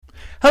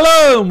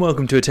Hello and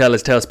welcome to a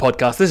Taylor's Tales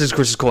podcast. This is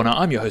Chris's Corner.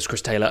 I'm your host,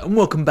 Chris Taylor, and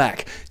welcome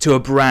back to a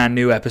brand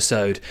new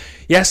episode.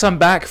 Yes, I'm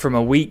back from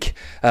a week,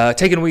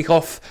 taking a week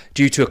off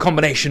due to a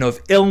combination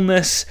of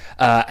illness,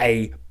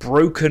 a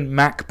broken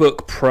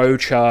MacBook Pro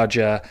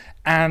charger,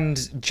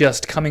 and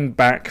just coming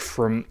back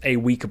from a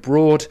week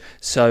abroad.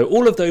 So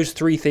all of those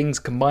three things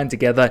combined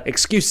together,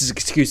 excuses,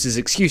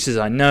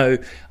 I know,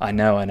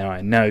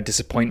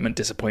 disappointment,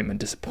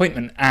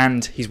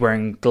 and he's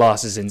wearing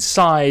glasses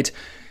inside.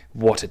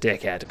 What a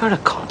dickhead. You're a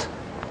cunt.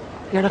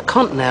 You're a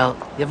cunt now.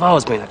 You've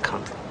always been a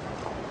cunt.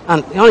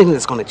 And the only thing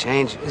that's going to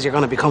change is you're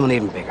going to become an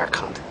even bigger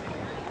cunt.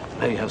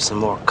 Now you have some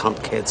more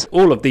cunt kids.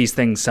 All of these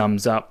things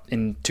sums up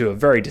into a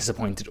very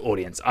disappointed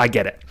audience. I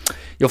get it.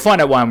 You'll find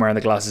out why I'm wearing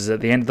the glasses at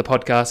the end of the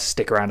podcast.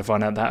 Stick around to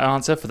find out that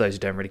answer. For those who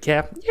don't really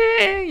care,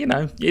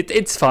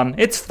 it's fun.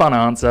 It's a fun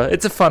answer.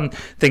 It's a fun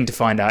thing to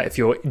find out if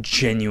you're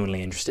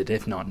genuinely interested.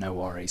 If not, no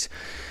worries.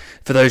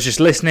 For those just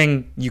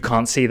listening, you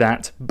can't see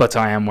that, but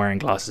I am wearing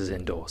glasses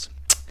indoors.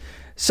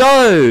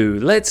 So,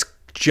 let's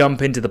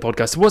jump into the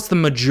podcast. What's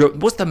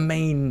the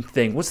main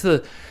thing? What's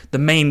the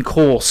main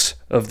course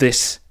of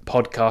this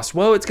podcast?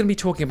 Well, it's going to be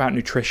talking about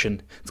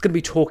nutrition. It's going to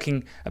be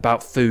talking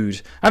about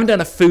food. I haven't done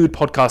a food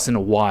podcast in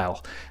a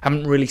while. I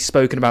haven't really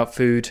spoken about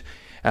food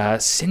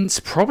since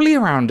probably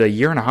around a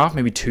year and a half,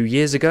 maybe 2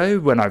 years ago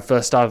when I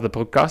first started the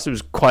podcast. It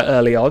was quite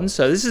early on,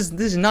 so this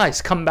is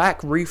nice. Come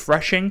back,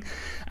 refreshing,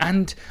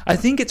 and I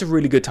think it's a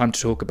really good time to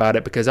talk about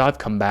it because I've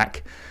come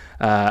back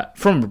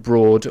from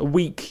abroad, a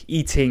week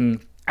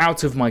eating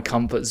out of my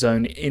comfort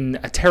zone in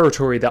a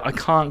territory that I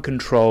can't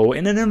control,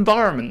 in an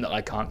environment that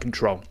I can't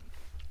control.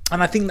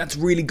 And I think that's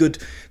really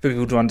good for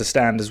people to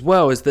understand as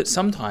well, is that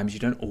sometimes you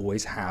don't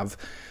always have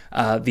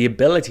the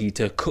ability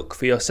to cook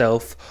for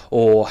yourself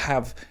or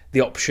have the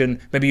option.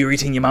 Maybe you're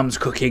eating your mum's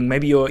cooking,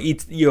 maybe you're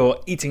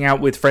eating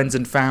out with friends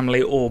and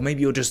family, or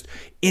maybe you're just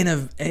in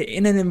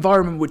an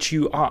environment which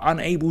you are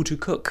unable to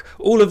cook.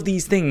 All of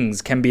these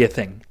things can be a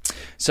thing.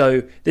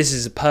 So this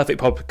is a perfect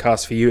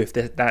podcast for you if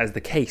that is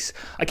the case.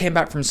 I came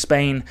back from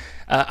Spain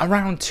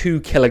around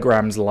 2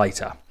 kilograms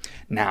lighter.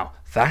 Now,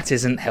 that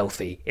isn't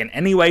healthy in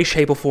any way,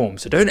 shape or form.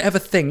 So don't ever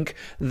think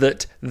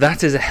that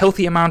that is a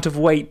healthy amount of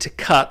weight to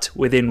cut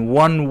within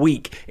 1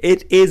 week.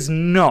 It is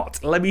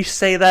not. Let me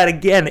say that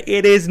again.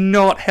 It is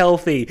not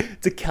healthy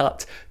to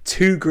cut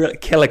 2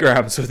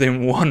 kilograms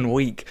within 1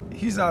 week.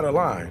 He's out of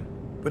line,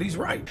 but he's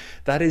right.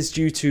 That is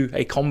due to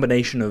a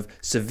combination of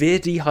severe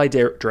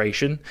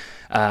dehydration,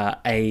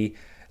 a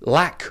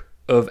lack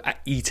of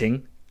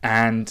eating,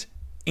 and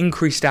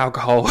increased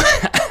alcohol,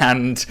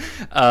 and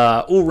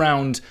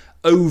all-round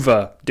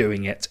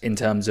overdoing it in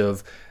terms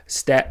of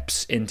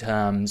steps, in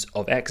terms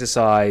of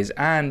exercise,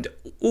 and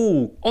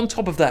on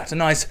top of that, a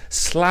nice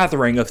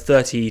slathering of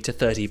 30 to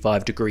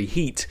 35 degree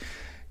heat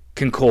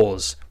can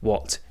cause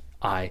what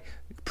I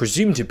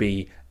presume to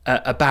be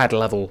a bad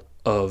level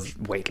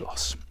of weight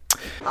loss.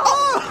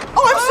 Oh,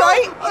 I'm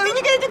sorry. Did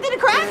you get addicted to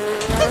crack?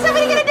 Did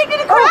somebody get addicted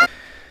to crack?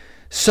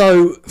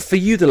 So, for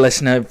you, the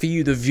listener, for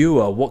you, the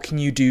viewer, what can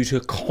you do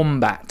to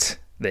combat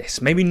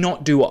this? Maybe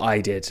not do what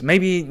I did.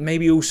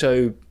 Maybe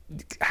also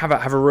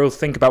have a real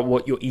think about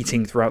what you're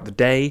eating throughout the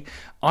day.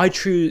 I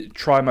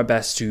try my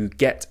best to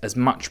get as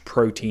much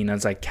protein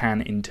as I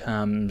can in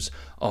terms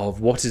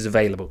of what is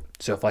available.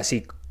 So if I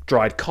see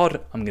dried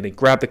cod, I'm going to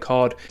grab the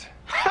cod.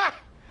 Ha!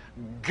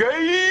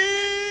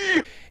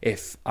 Gay!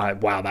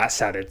 Wow, that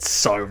sounded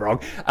so wrong.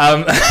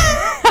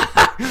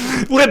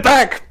 We're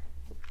back,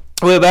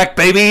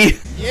 baby.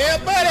 Yeah,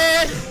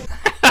 buddy.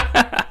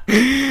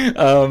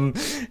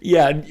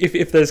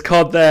 If there's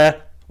cod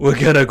there, we're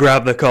going to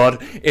grab the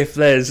cod. If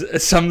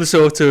there's some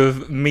sort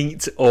of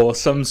meat or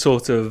some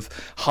sort of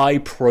high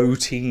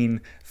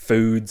protein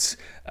foods,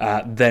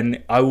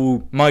 then I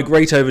will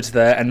migrate over to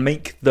there and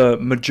make the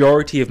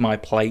majority of my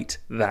plate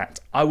that.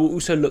 I will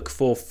also look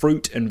for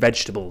fruit and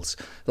vegetables.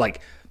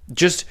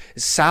 Just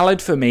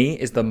salad for me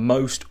is the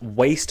most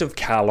waste of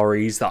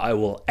calories that I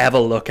will ever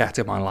look at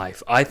in my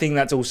life. I think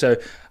that's also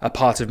a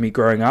part of me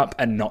growing up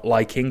and not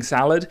liking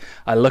salad.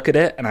 I look at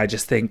it and I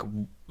just think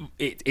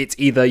it's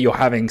either you're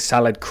having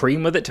salad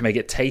cream with it to make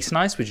it taste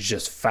nice, which is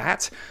just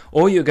fat,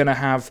 or you're going to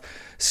have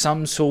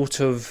some sort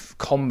of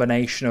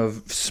combination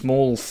of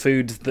small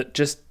foods that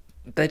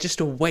they're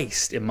just a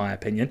waste, in my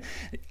opinion.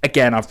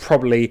 Again, for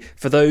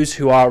those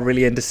who are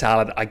really into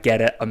salad, I get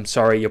it. I'm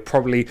sorry, you're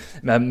probably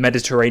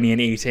Mediterranean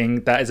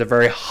eating. That is a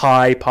very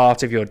high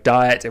part of your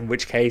diet, in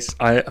which case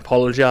I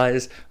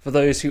apologize. For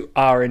those who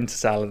are into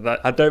salad,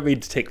 I don't mean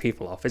to tick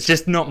people off. It's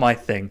just not my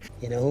thing.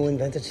 You know who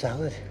invented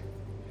salad?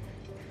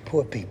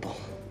 Poor people.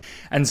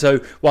 And so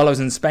while I was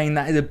in Spain,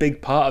 that is a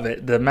big part of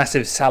it, the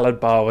massive salad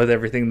bar with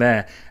everything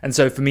there. And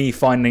so for me,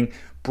 finding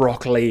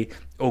broccoli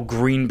or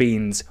green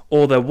beans,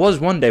 or there was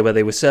one day where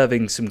they were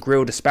serving some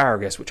grilled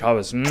asparagus, which I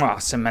was,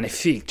 c'est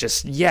magnifique,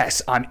 just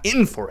yes, I'm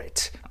in for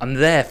it, I'm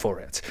there for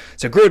it.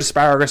 So grilled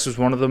asparagus was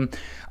one of them.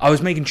 I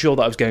was making sure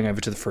that I was going over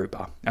to the fruit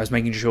bar. I was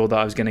making sure that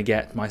I was going to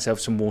get myself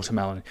some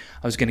watermelon.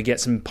 I was going to get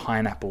some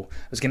pineapple.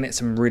 I was going to get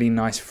some really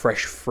nice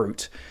fresh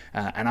fruit,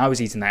 and I was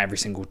eating that every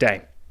single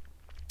day.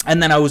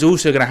 And then I was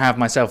also going to have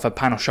myself a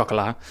pain au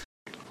chocolat.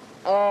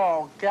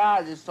 Oh,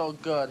 God, it's so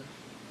good.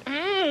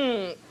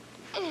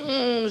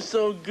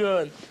 So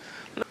good.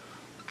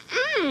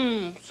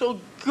 So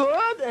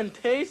good and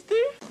tasty.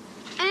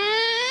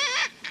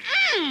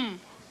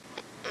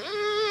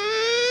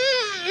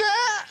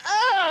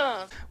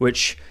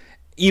 Which,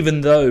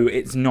 even though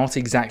it's not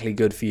exactly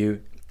good for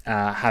you,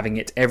 having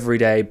it every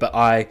day, but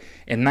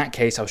in that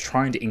case, I was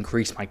trying to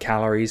increase my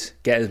calories,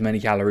 get as many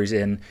calories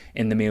in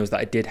the meals that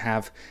I did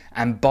have.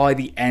 And by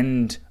the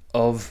end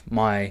of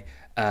my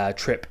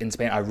trip in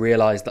Spain, I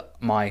realized that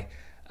my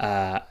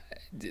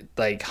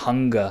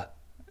hunger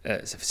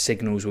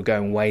signals were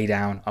going way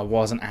down. I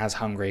wasn't as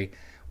hungry,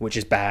 which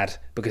is bad,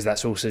 because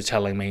that's also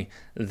telling me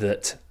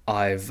that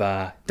I've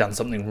done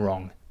something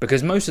wrong.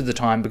 Because most of the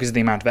time, because of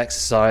the amount of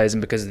exercise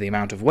and because of the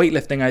amount of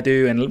weightlifting I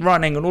do and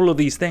running and all of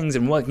these things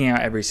and working out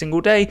every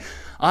single day,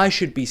 I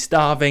should be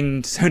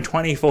starving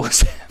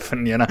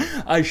 24/7, you know.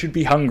 I should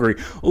be hungry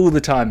all the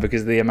time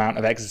because of the amount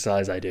of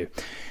exercise I do.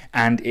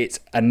 And it's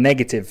a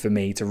negative for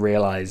me to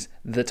realize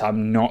that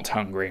I'm not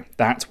hungry.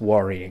 That's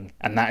worrying.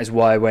 And that is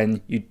why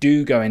when you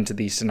do go into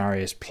these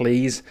scenarios,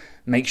 please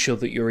make sure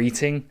that you're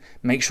eating.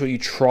 Make sure you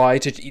try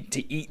to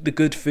eat the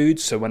good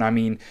foods. So when I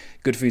mean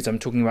good foods, I'm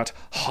talking about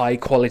high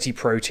quality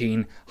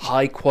protein,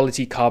 high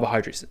quality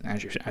carbohydrates,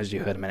 as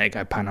you heard a minute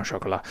ago, pain au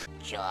chocolat.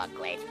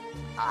 Chocolate.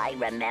 I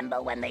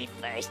remember when they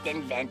first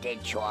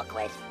invented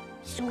chocolate.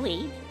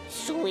 Sweet,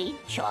 sweet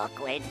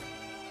chocolate.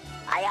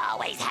 I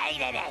always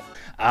hated it.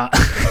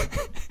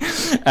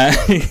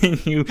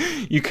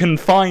 You can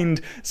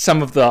find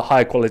some of the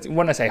high quality,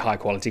 when I say high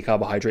quality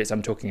carbohydrates,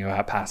 I'm talking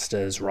about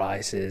pastas,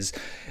 rices,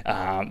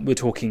 we're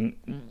talking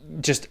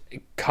just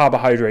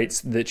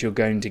carbohydrates that you're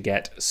going to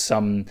get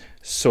some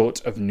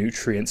sort of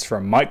nutrients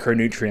from,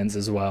 micronutrients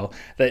as well,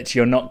 that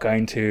you're not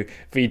going to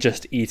be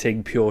just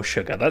eating pure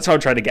sugar. That's what I'm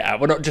trying to get at.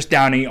 We're not just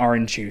downing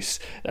orange juice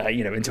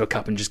into a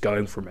cup and just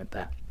going from it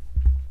there.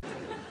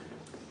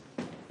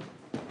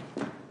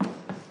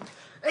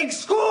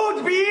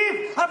 Excuse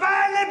me, have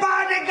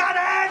anybody got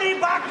any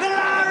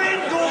baccarat?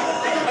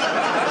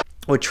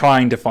 We're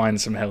trying to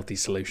find some healthy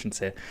solutions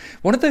here.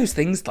 One of those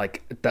things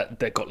like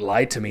that got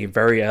lied to me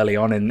very early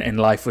on in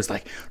life was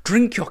like,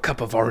 drink your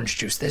cup of orange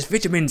juice, there's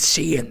vitamin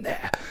C in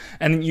there.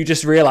 And you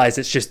just realize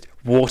it's just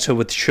water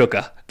with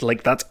sugar.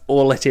 Like, that's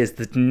all it is.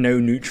 There's no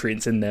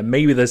nutrients in there.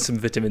 Maybe there's some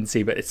vitamin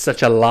C, but it's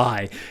such a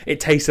lie. It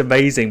tastes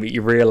amazing, but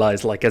you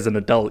realize, like, as an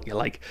adult, you're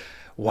like,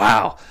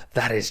 wow,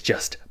 that is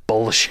just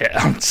bullshit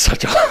on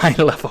such a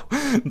high level.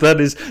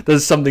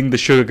 There's something the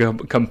sugar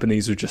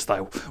companies are just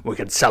like, we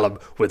can sell them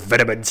with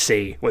vitamin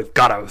C. We've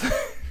got them.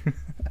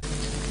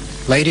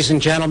 Ladies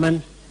and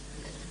gentlemen,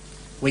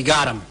 we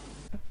got him.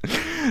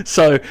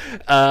 So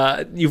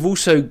you've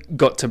also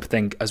got to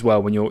think as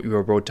well when you're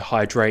abroad to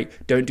hydrate.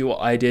 Don't do what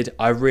I did.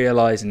 I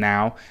realise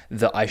now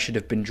that I should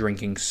have been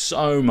drinking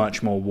so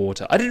much more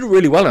water. I did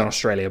really well in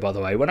Australia, by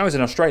the way. When I was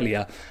in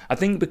Australia, I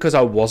think because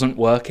I wasn't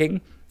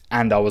working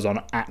and I was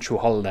on actual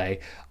holiday,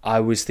 I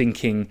was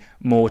thinking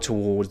more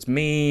towards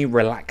me,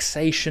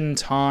 relaxation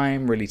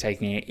time, really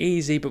taking it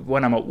easy. But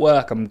when I'm at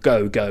work, I'm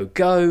go, go,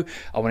 go.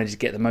 I wanted to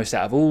get the most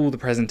out of all the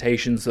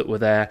presentations that were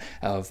there,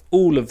 of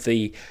all of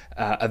the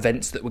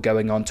events that were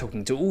going on,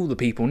 talking to all the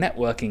people,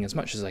 networking as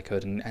much as I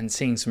could, and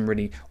seeing some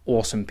really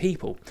awesome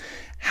people.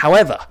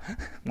 However,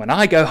 when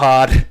I go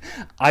hard,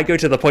 I go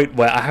to the point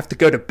where I have to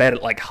go to bed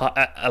at like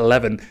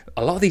 11.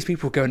 A lot of these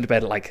people go into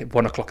bed at like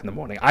 1 o'clock in the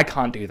morning. I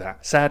can't do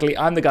that. Sadly,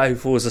 I'm the guy who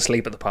falls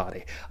asleep at the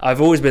party. I've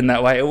always been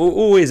that way. It will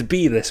always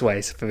be this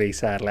way for me,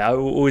 sadly. I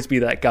will always be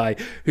that guy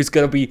who's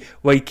going to be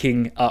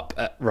waking up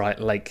at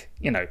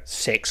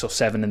 6 or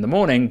 7 in the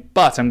morning,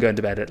 but I'm going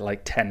to bed at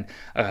like 10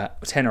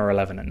 or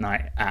 11 at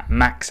night, at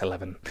max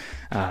 11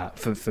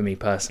 for me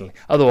personally.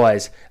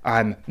 Otherwise,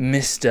 I'm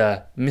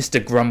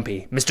Mr.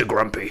 Grumpy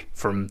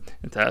from,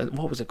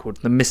 what was it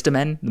called? The Mr.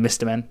 Men? The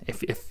Mr. Men?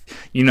 If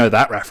you know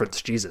that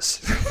reference,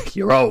 Jesus,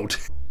 you're old.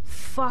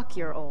 Fuck,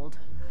 you're old.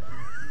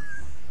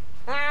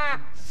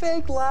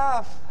 Fake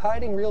laugh,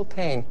 hiding real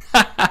pain.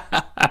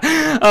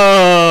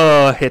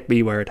 Oh, hit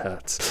me where it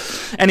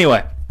hurts.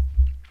 Anyway,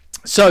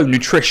 so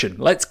nutrition.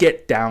 Let's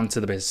get down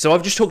to the business. So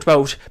I've just talked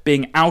about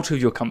being out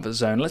of your comfort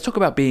zone. Let's talk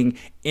about being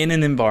in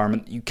an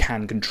environment that you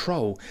can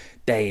control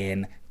day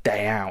in,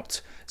 day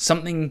out.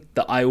 Something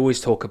that I always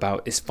talk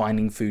about is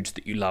finding foods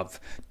that you love.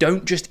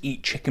 Don't just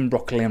eat chicken,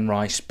 broccoli and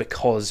rice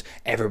because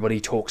everybody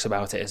talks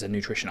about it as a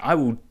nutrition. I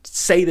will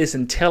say this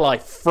until I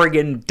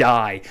friggin'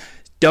 die.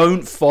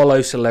 Don't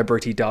follow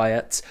celebrity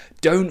diets.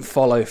 Don't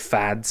follow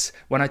fads.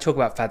 When I talk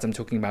about fads, I'm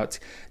talking about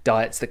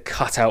diets that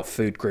cut out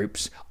food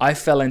groups. I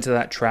fell into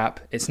that trap.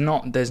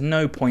 There's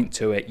no point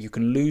to it. You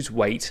can lose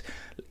weight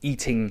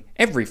eating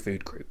every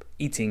food group,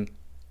 eating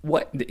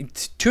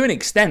to an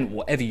extent,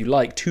 whatever you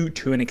like, to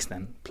an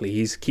extent.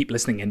 Please keep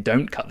listening and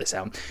don't cut this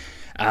out.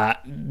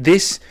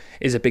 This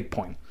is a big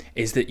point,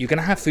 is that you're going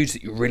to have foods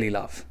that you really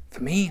love.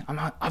 For me,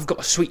 I've got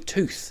a sweet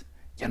tooth.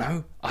 You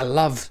know, I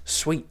love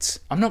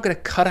sweets. I'm not going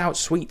to cut out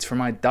sweets from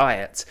my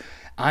diet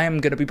I am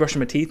going to be brushing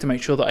my teeth to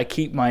make sure that I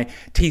keep my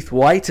teeth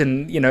white,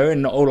 and,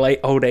 in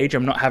old age,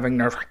 I'm not having,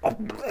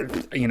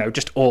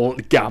 just all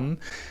gum.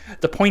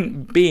 The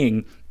point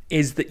being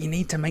is that you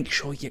need to make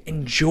sure you're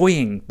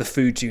enjoying the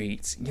foods you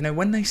eat.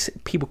 When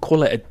people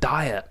call it a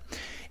diet,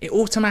 it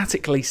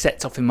automatically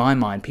sets off in my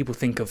mind. People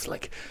think of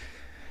like,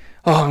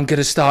 oh, I'm going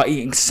to start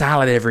eating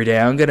salad every day.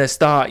 I'm going to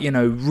start,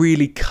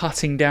 really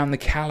cutting down the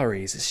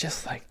calories. It's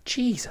just like,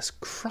 Jesus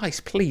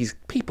Christ, please,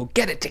 people,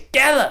 get it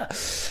together.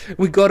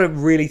 We've got to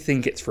really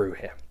think it through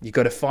here. You've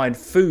got to find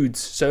foods.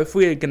 So if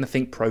we're going to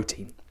think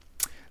protein,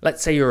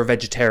 let's say you're a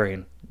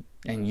vegetarian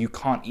and you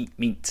can't eat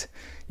meat.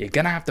 You're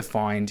going to have to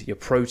find your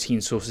protein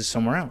sources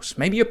somewhere else.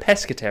 Maybe you're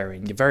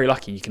pescatarian. You're very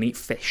lucky. You can eat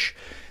fish.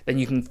 Then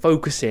you can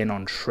focus in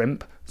on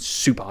shrimp,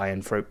 super high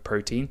in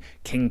protein.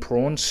 King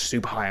prawns,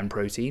 super high in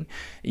protein.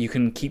 You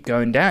can keep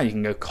going down. You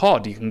can go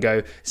cod. You can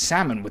go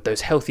salmon with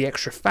those healthy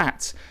extra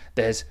fats.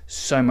 There's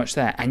so much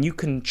there. And you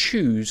can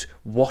choose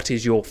what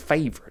is your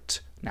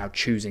favorite. Now,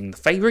 choosing the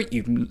favorite,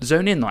 you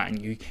zone in that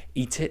and you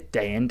eat it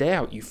day in, day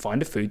out. You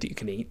find a food that you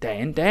can eat day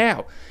in, day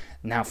out.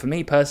 Now, for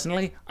me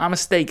personally, I'm a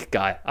steak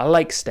guy. I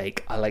like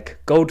steak. I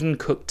like golden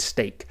cooked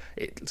steak.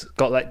 It's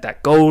got like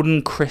that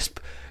golden crisp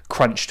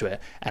crunch to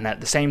it, and at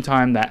the same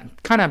time,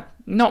 that kind of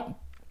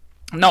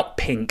not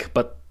pink,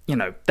 but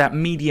that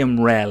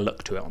medium rare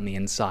look to it on the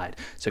inside.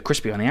 So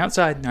crispy on the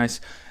outside, nice,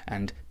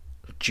 and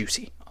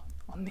juicy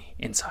on the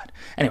inside.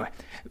 Anyway.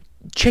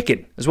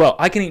 Chicken as well.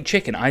 I can eat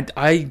chicken.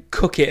 I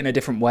cook it in a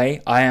different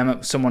way. I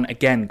am someone,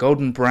 again,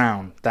 golden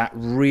brown, that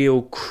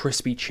real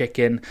crispy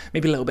chicken,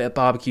 maybe a little bit of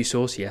barbecue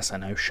sauce. Yes, I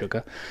know,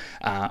 sugar.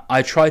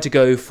 I try to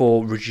go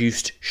for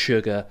reduced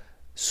sugar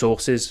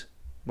sauces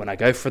when I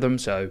go for them.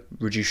 So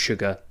reduced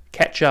sugar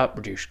ketchup,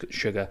 reduced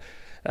sugar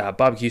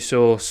barbecue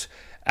sauce,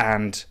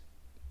 and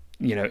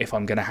if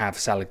I'm going to have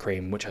salad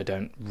cream, which I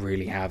don't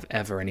really have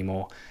ever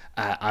anymore,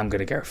 I'm going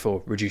to go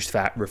for reduced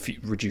fat,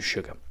 reduced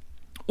sugar.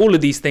 All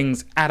of these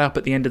things add up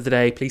at the end of the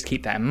day. Please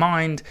keep that in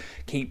mind.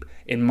 Keep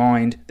in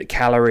mind that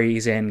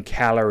calories in,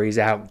 calories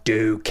out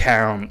do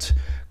count.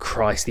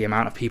 Christ, the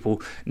amount of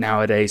people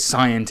nowadays,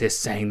 scientists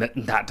saying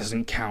that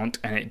doesn't count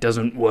and it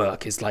doesn't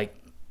work is like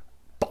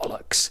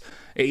bollocks.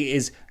 It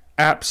is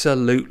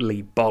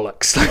absolutely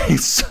bollocks.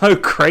 It's so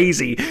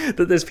crazy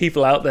that there's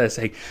people out there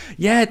saying,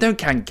 yeah, don't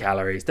count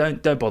calories.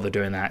 Don't bother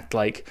doing that.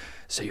 Like,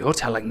 so you're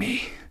telling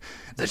me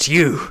that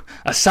you,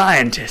 a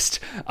scientist,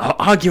 are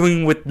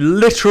arguing with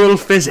literal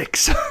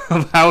physics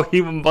of how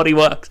human body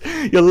works.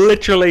 You're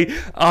literally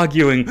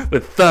arguing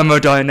with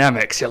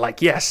thermodynamics. You're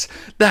like, yes,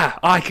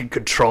 I can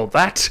control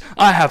that.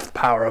 I have the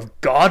power of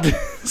God.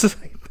 That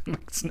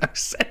makes no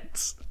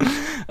sense.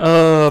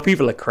 Oh,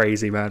 people are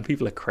crazy, man.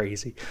 People are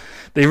crazy.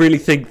 They really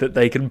think that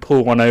they can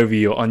pull one over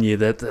you on you.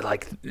 They're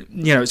like,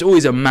 it's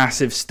always a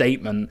massive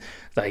statement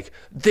like,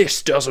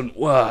 this doesn't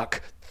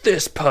work.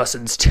 This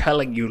person's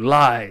telling you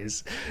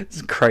lies.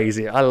 It's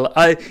crazy. I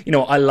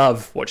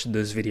love watching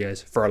those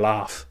videos for a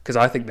laugh because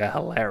I think they're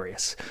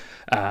hilarious.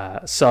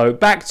 So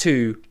back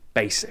to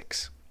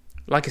basics.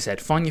 Like I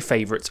said, find your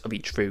favorites of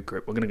each food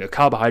group. We're going to go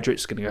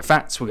carbohydrates, we're going to go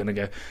fats, we're going to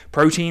go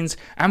proteins,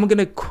 and we're going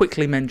to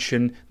quickly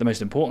mention the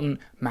most important,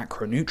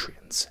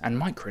 macronutrients and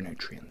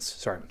micronutrients.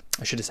 Sorry,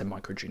 I should have said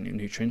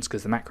micronutrients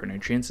because the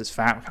macronutrients is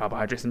fat,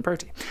 carbohydrates, and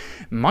protein.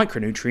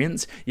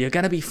 Micronutrients you're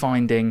going to be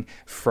finding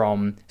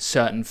from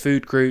certain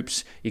food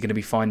groups. You're going to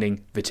be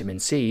finding vitamin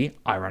C,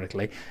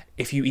 ironically.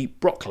 If you eat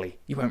broccoli,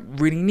 you won't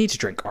really need to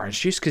drink orange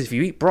juice because if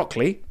you eat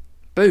broccoli,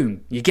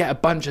 boom, you get a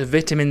bunch of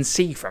vitamin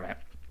C from it.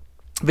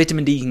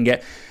 Vitamin D you can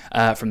get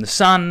from the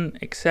sun,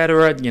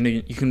 etc.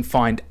 You can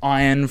find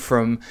iron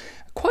from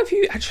quite a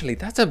few. Actually,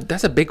 that's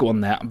a big one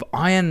there.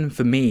 Iron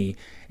for me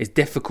is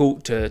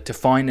difficult to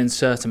find in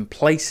certain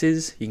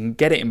places. You can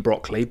get it in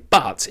broccoli,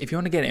 but if you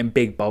want to get it in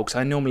big bulks,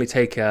 I normally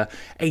take a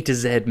A to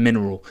Z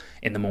mineral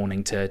in the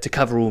morning to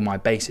cover all my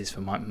bases for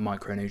my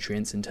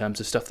micronutrients in terms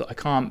of stuff that I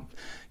can't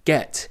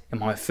get in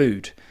my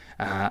food.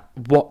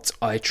 What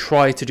I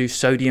try to do,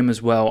 sodium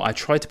as well. I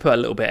try to put a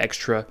little bit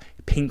extra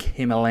pink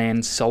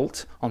Himalayan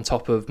salt on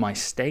top of my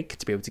steak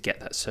to be able to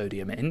get that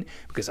sodium in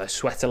because I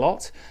sweat a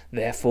lot.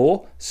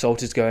 Therefore,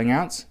 salt is going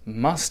out,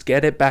 must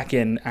get it back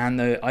in.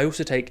 And I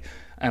also take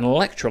an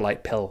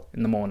electrolyte pill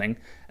in the morning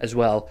as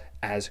well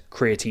as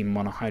creatine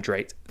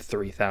monohydrate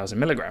 3,000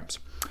 milligrams.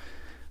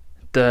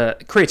 The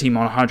creatine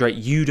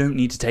monohydrate you don't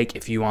need to take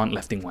if you aren't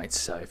lifting weights.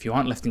 So if you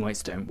aren't lifting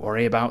weights, don't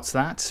worry about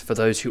that. For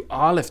those who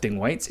are lifting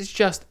weights, it's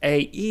just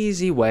a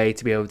easy way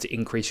to be able to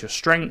increase your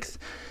strength.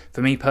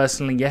 For me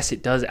personally, yes,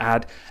 it does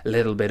add a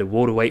little bit of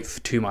water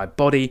weight to my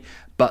body,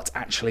 but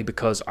actually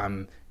because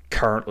I'm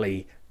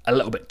currently a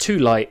little bit too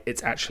light,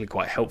 it's actually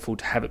quite helpful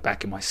to have it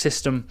back in my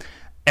system.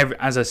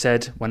 As I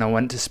said, when I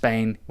went to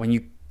Spain, when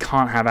you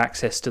can't have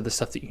access to the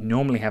stuff that you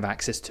normally have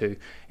access to,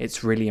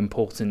 it's really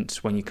important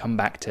when you come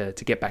back to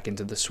get back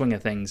into the swing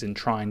of things and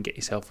try and get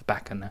yourself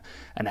back in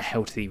a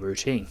healthy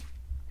routine.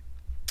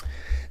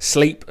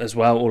 Sleep as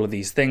well, all of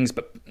these things,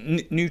 but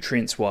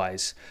nutrients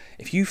wise,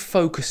 if you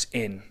focus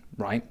in,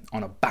 right,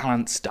 on a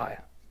balanced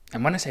diet,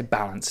 and when I say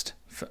balanced,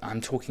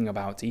 I'm talking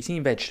about eating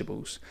your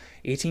vegetables,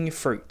 eating your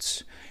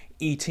fruits,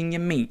 eating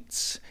your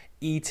meats,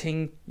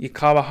 eating your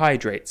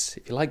carbohydrates.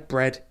 If you like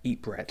bread,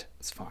 eat bread.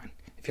 It's fine.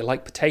 If you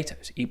like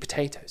potatoes, eat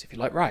potatoes. If you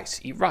like rice,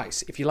 eat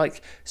rice. If you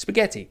like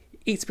spaghetti,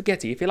 eat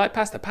spaghetti. If you like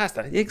pasta,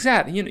 pasta.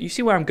 Exactly. You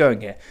see where I'm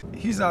going here.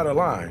 He's out of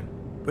line,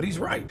 but he's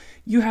right.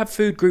 You have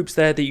food groups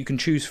there that you can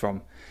choose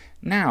from.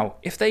 Now,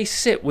 if they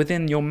sit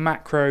within your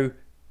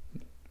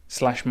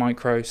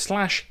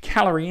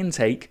macro/micro/calorie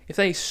intake, if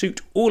they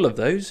suit all of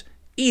those,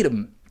 eat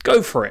them.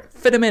 Go for it.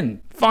 Fit them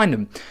in. Find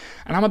them.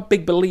 And I'm a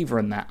big believer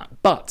in that.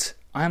 But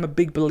I am a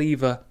big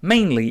believer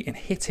mainly in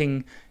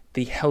hitting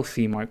the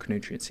healthy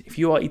micronutrients. If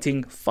you are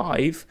eating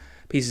 5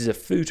 pieces of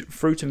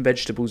fruit and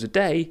vegetables a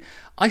day,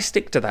 I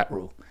stick to that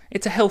rule.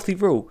 It's a healthy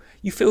rule.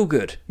 You feel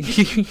good.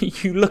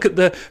 You look at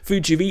the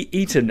foods you've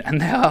eaten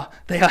and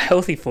they are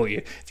healthy for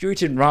you. If you're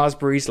eating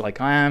raspberries like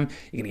I am,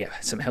 you're going to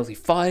get some healthy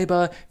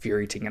fiber. If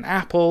you're eating an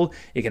apple,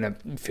 you're going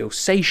to feel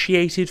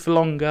satiated for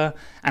longer.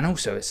 And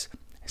also, a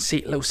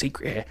little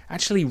secret here,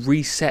 actually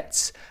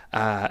resets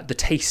the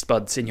taste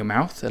buds in your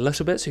mouth a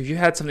little bit. So if you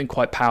had something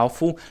quite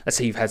powerful, let's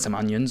say you've had some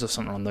onions or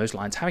something on those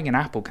lines, having an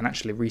apple can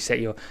actually reset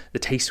the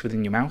taste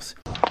within your mouth.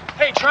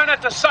 Hey, try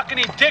not to suck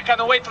any dick on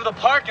the way through the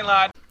parking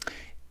lot.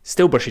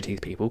 Still brush your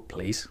teeth, people,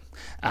 please.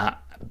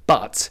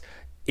 But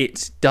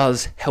it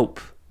does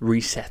help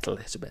reset a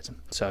little bit.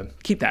 So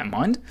keep that in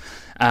mind.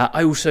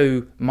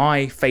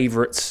 My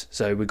favourites,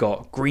 so we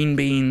got green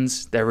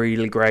beans, they're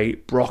really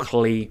great.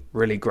 Broccoli,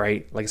 really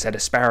great. Like I said,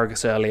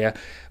 asparagus earlier.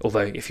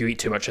 Although if you eat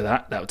too much of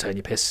that, that'll turn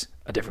your piss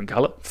a different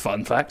colour.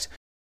 Fun fact.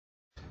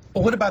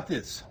 Well, what about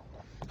this?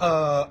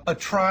 A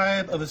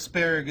tribe of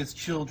asparagus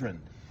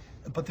children,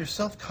 but they're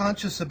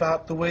self-conscious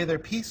about the way their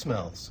pee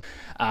smells.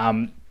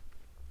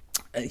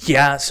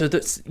 Yeah, so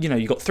that's,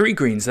 you got 3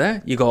 greens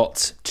there. You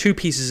got 2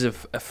 pieces of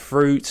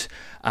fruit.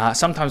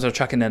 Sometimes I'll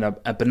chuck in a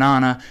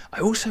banana.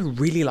 I also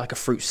really like a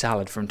fruit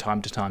salad from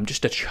time to time,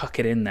 just to chuck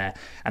it in there.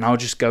 And I'll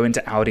just go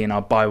into Aldi and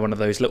I'll buy one of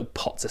those little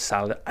pots of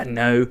salad. I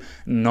know,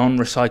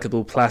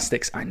 non-recyclable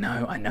plastics. I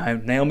know.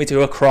 Nail me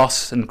to a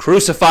cross and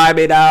crucify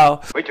me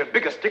now. Wait, your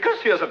biggest stickers?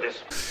 Here's of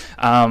this.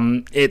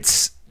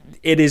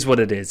 It is what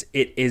it is.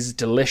 It is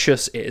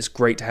delicious. It is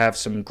great to have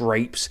some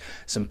grapes,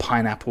 some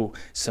pineapple,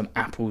 some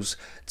apples,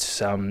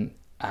 some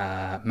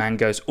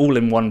mangoes, all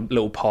in one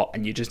little pot,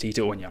 and you just eat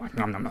it all and you're like,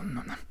 nom, nom, nom,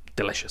 nom, nom.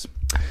 Delicious.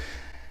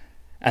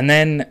 And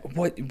then,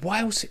 what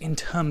else in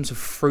terms of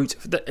fruit?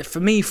 For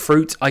me,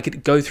 fruit, I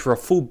could go through a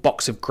full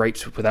box of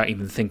grapes without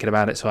even thinking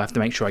about it, so I have to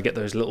make sure I get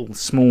those little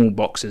small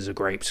boxes of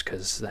grapes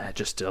because they're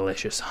just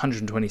delicious.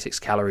 126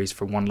 calories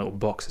for one little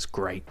box is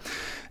great.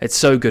 It's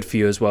so good for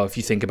you as well if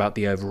you think about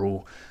the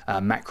overall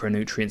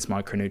macronutrients,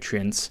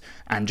 micronutrients,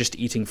 and just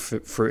eating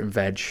fruit and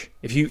veg.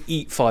 If you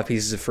eat 5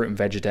 pieces of fruit and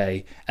veg a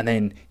day, and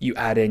then you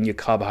add in your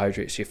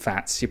carbohydrates, your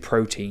fats, your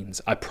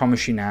proteins, I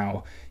promise you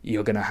now,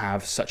 you're going to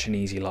have such an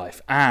easy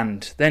life.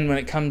 And then when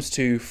it comes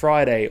to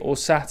Friday or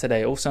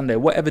Saturday or Sunday,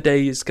 whatever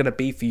day is going to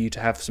be for you to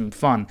have some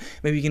fun,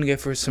 maybe you're going to go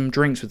for some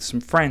drinks with some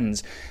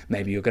friends,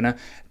 maybe you're going to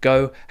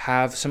go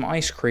have some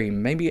ice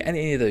cream, maybe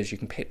any of those, you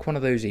can pick one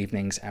of those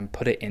evenings and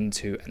put it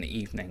into an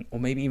evening, or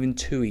maybe even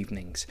 2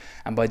 evenings.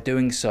 And by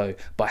doing so,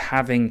 by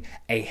having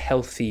a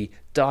healthy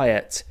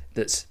diet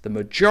that's the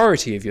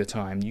majority of your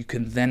time, you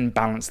can then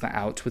balance that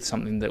out with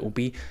something that will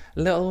be a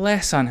little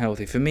less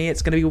unhealthy. For me,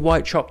 it's going to be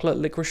white chocolate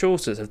licorice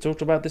oysters. I've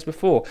talked about this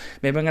before.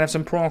 Maybe I'm going to have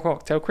some prawn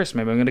cocktail crisp.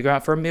 Maybe I'm going to go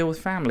out for a meal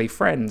with family,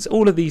 friends,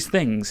 all of these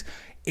things.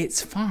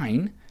 It's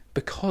fine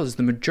because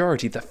the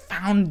majority, the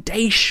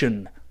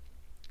foundation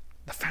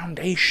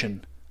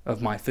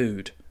of my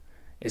food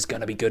is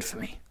going to be good for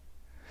me.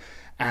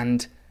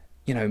 And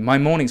my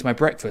mornings, my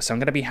breakfast, I'm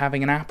going to be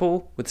having an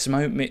apple with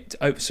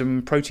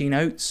some protein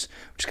oats,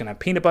 which is going to have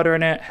peanut butter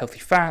in it, healthy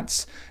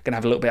fats, going to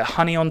have a little bit of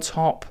honey on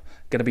top,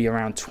 going to be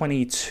around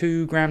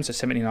 22 grams, so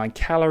 79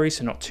 calories,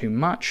 so not too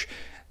much.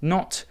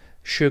 Not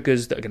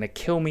sugars that are going to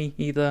kill me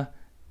either.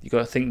 You've got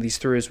to think these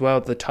through as well.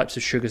 The types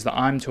of sugars that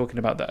I'm talking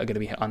about that are going to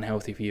be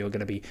unhealthy for you are going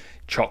to be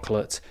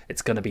chocolate,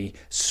 it's going to be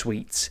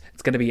sweets,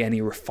 it's going to be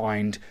any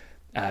refined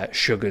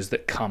sugars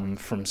that come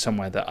from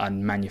somewhere that are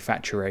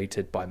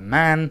manufactured by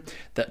man,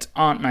 that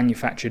aren't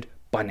manufactured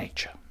by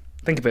nature.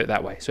 Think of it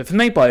that way. So if it's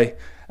made by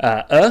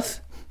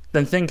Earth,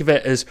 then think of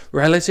it as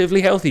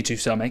relatively healthy to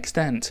some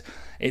extent.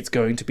 It's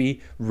going to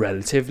be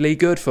relatively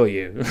good for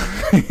you.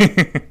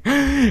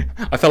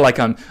 I feel like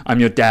I'm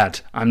your dad.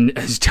 I'm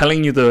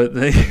telling you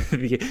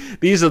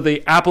these are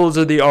the apples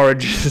of the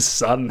oranges,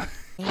 son.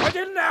 I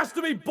didn't ask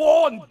to be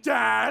born,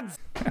 Dad!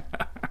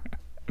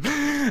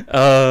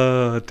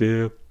 Oh,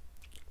 dear.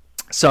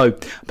 So,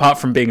 apart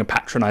from being a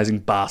patronising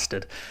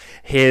bastard,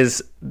 here's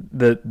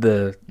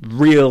the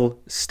real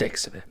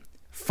sticks of it.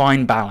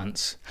 Find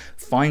balance.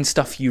 Find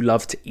stuff you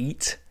love to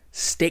eat.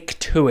 Stick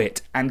to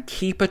it and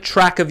keep a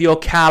track of your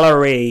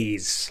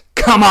calories.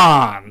 Come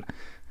on!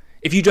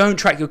 If you don't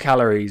track your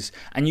calories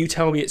and you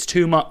tell me it's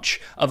too much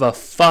of a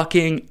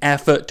fucking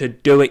effort to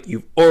do it,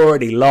 you've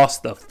already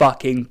lost the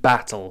fucking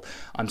battle.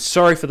 I'm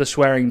sorry for the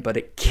swearing, but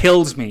it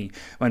kills me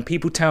when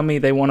people tell me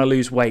they want to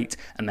lose weight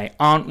and they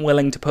aren't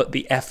willing to put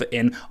the effort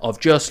in of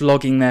just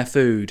logging their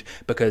food.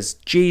 Because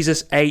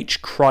Jesus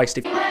H. Christ,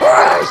 if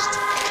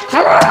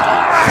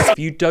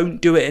you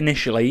don't do it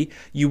initially,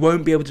 you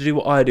won't be able to do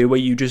what I do, where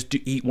you just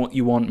eat what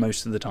you want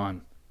most of the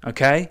time.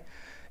 Okay?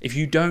 If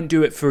you don't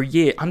do it for a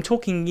year, I'm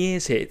talking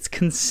years here, it's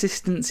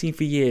consistency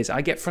for years.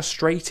 I get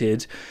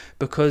frustrated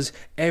because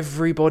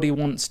everybody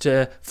wants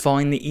to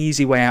find the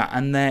easy way out,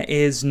 and there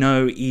is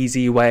no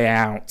easy way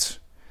out.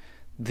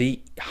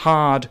 The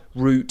hard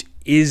route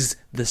is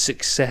the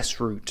success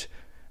route,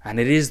 and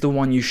it is the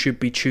one you should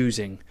be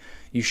choosing.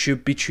 You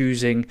should be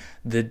choosing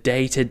the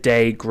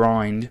day-to-day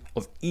grind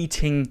of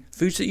eating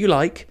foods that you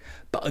like,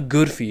 but are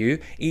good for you,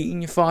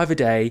 eating your 5 a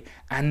day,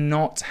 and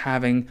not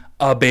having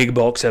a big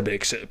box of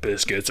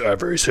biscuits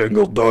every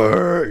single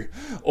day,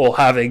 or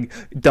having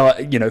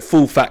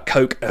full-fat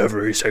Coke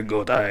every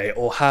single day,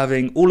 or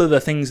having all of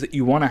the things that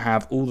you want to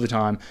have all the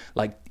time,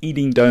 like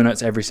eating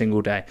donuts every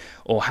single day,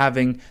 or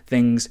having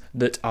things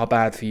that are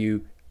bad for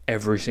you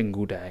every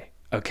single day,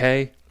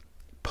 okay?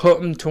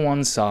 Put them to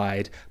one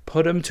side,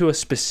 put them to a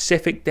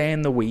specific day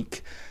in the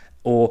week,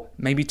 or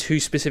maybe 2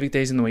 specific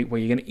days in the week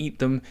where you're going to eat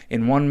them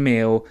in one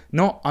meal.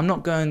 I'm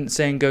not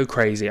saying go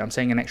crazy. I'm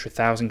saying an extra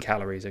 1,000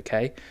 calories,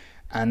 okay?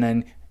 And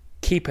then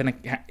keep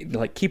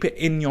it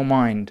in your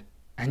mind,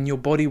 and your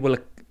body will,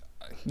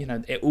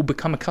 it will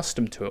become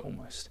accustomed to it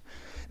almost.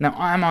 Now,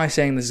 am I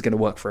saying this is going to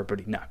work for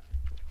everybody? No.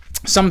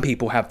 Some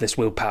people have this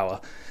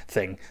willpower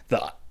thing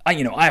that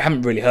I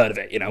haven't really heard of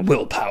it,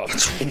 willpower,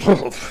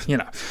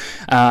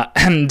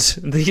 and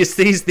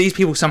these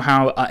people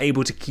somehow are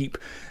able to keep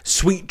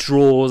sweet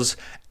drawers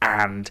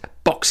and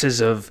boxes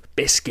of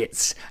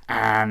biscuits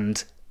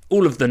and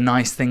all of the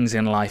nice things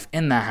in life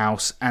in their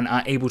house, and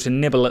are able to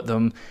nibble at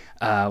them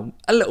a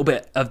little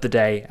bit of the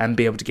day and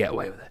be able to get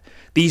away with it.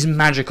 These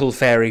magical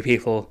fairy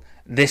people,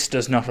 this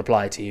does not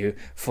apply to you,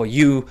 for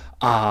you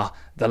are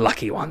the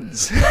lucky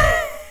ones.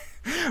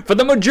 For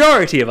the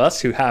majority of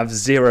us who have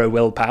zero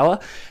willpower,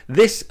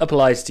 this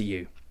applies to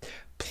you.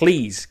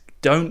 Please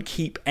don't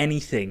keep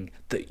anything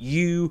that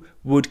you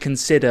would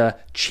consider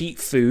cheap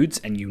foods,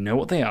 and you know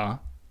what they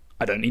are.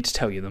 I don't need to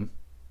tell you them.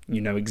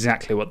 You know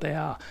exactly what they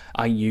are.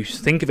 You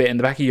think of it in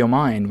the back of your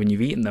mind when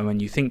you've eaten them,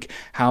 and you think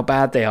how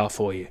bad they are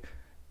for you.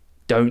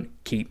 Don't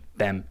keep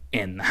them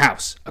in the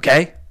house,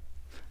 okay?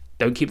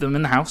 Don't keep them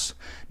in the house.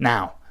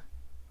 Now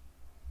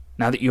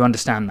that you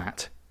understand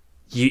that,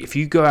 if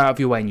you go out of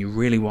your way and you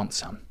really want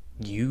some,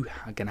 you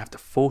are going to have to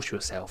force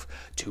yourself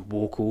to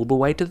walk all the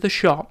way to the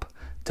shop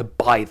to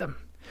buy them.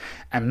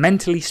 And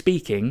mentally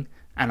speaking,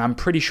 and I'm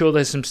pretty sure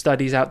there's some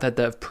studies out there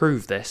that have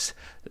proved this,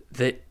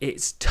 that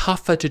it's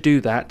tougher to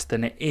do that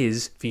than it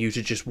is for you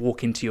to just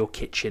walk into your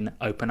kitchen,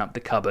 open up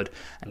the cupboard,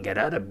 and get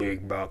out a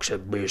big box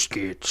of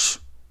biscuits.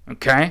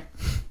 Okay?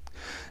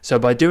 So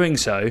by doing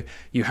so,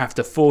 you have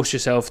to force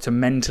yourself to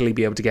mentally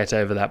be able to get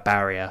over that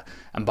barrier.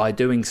 And by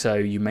doing so,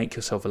 you make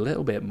yourself a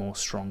little bit more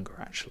stronger,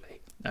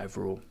 actually,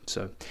 overall.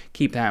 So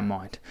keep that in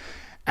mind.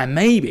 And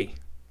maybe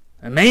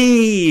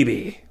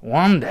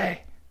one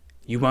day,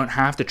 you won't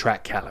have to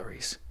track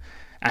calories.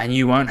 And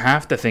you won't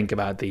have to think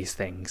about these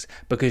things,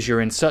 because you're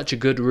in such a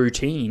good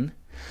routine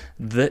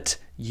that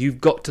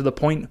you've got to the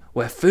point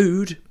where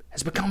food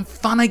has become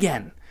fun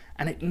again.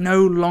 And it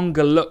no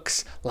longer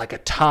looks like a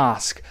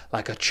task,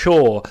 like a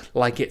chore,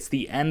 like it's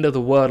the end of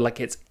the world,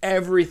 like it's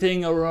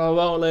everything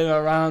rolling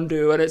around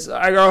you, and it's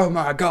like, oh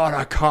my God,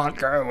 I can't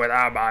go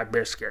without my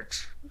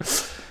biscuits.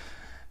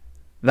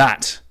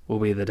 That will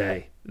be the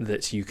day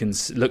that you can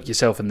look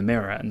yourself in the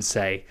mirror and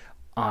say,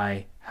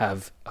 I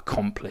have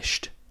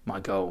accomplished my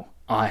goal.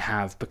 I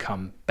have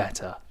become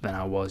better than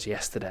I was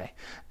yesterday.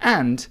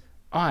 And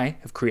I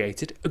have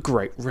created a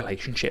great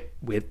relationship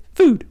with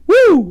food.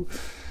 Woo!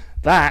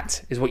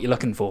 That is what you're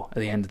looking for at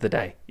the end of the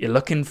day. You're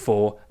looking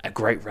for a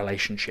great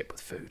relationship with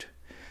food.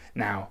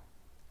 Now,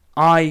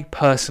 I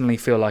personally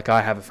feel like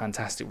I have a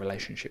fantastic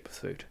relationship with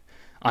food.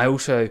 I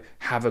also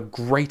have a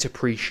great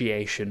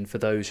appreciation for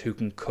those who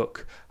can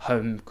cook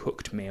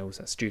home-cooked meals.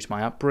 That's due to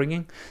my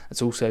upbringing.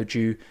 That's also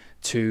due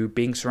to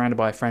being surrounded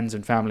by friends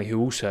and family who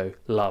also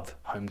love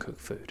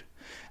home-cooked food.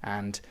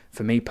 And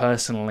for me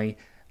personally,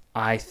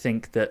 I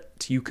think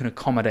that you can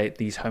accommodate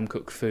these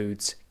home-cooked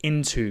foods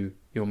into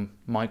your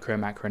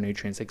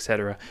macronutrients,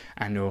 etc.,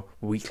 and your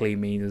weekly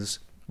meals,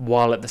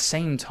 while at the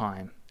same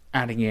time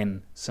adding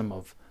in some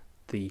of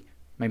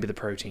maybe the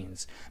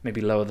proteins,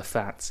 maybe lower the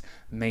fats,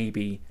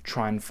 maybe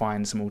try and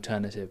find some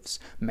alternatives,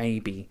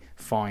 maybe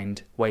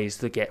find ways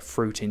to get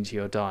fruit into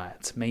your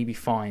diet, maybe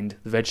find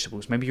the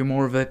vegetables. Maybe you're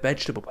more of a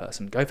vegetable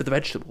person, go for the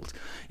vegetables.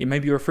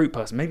 Maybe you're a fruit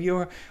person, maybe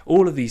you're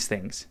all of these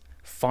things.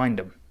 Find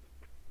them.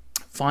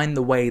 Find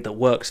the way that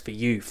works for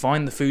you.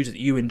 Find the foods that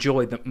you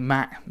enjoy that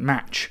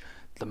match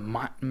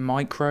the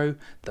micro,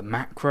 the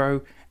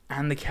macro,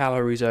 and the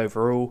calories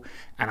overall,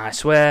 and I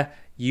swear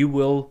it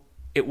will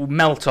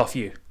melt off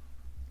you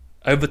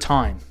over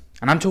time,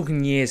 And I'm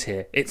talking years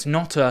here. It's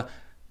not a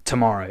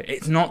tomorrow.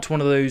 It's not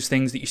one of those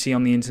things that you see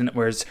on the internet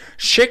where it's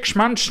 6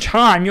 months'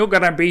 time, you're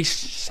going to be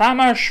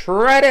summer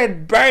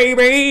shredded,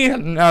 baby.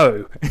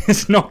 No,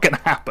 it's not going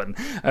to happen,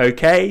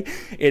 okay?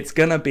 It's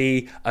going to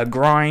be a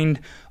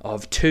grind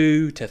of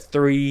 2 to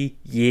 3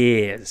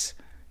 years.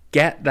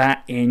 Get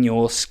that in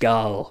your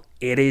skull.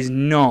 It is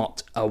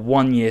not a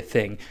 1 year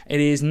thing. It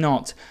is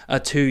not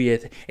a 2 year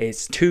thing.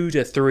 It's 2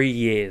 to 3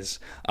 years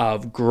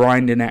of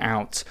grinding it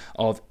out,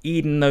 of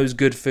eating those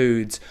good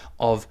foods,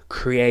 of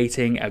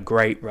creating a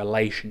great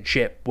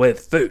relationship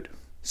with food.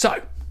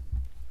 So,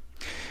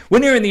 we're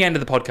nearing the end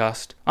of the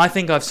podcast. I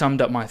think I've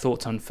summed up my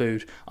thoughts on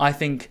food. I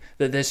think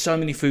that there's so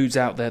many foods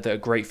out there that are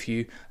great for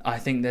you. I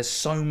think there's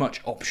so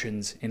much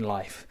options in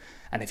life.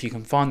 And if you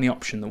can find the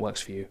option that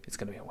works for you, it's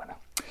going to be a winner.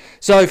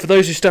 So for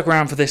those who stuck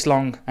around for this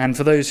long, and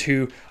for those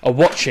who are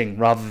watching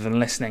rather than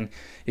listening,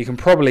 you can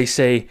probably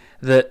see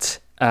that,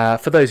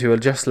 for those who are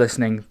just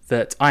listening,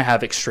 that I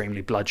have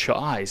extremely bloodshot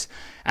eyes.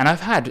 And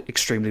I've had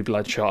extremely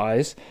bloodshot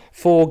eyes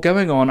for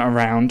going on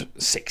around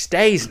 6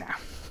 days now.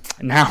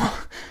 Now,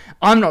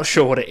 I'm not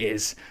sure what it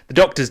is. The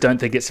doctors don't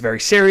think it's very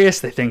serious.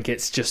 They think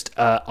it's just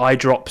an eye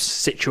drops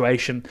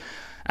situation.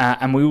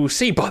 And we will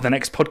see by the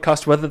next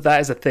podcast whether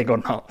that is a thing or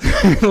not.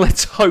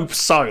 Let's hope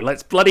so.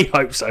 Let's bloody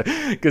hope so.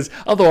 Because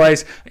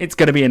otherwise, it's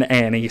going to be an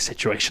A&E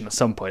situation at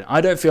some point.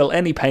 I don't feel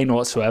any pain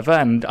whatsoever,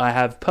 and I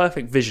have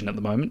perfect vision at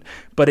the moment.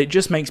 But it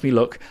just makes me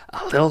look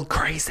a little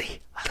crazy.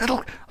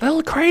 A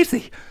little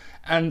crazy.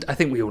 And I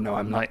think we all know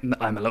I'm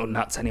a little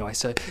nuts anyway.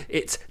 So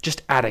it's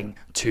just adding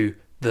to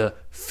the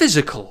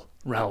physical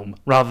realm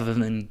rather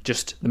than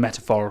just the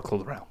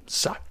metaphorical realm.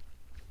 So,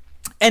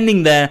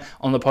 ending there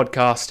on the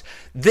podcast.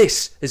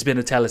 This has been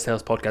a Taylor's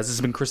Tales podcast. This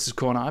has been Chris's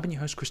Corner. I've been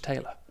your host, Chris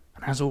Taylor.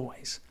 And as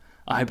always,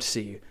 I hope to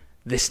see you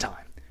this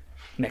time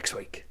next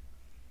week.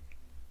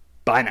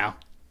 Bye now.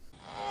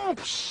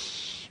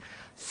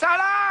 So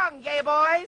long, gay boys.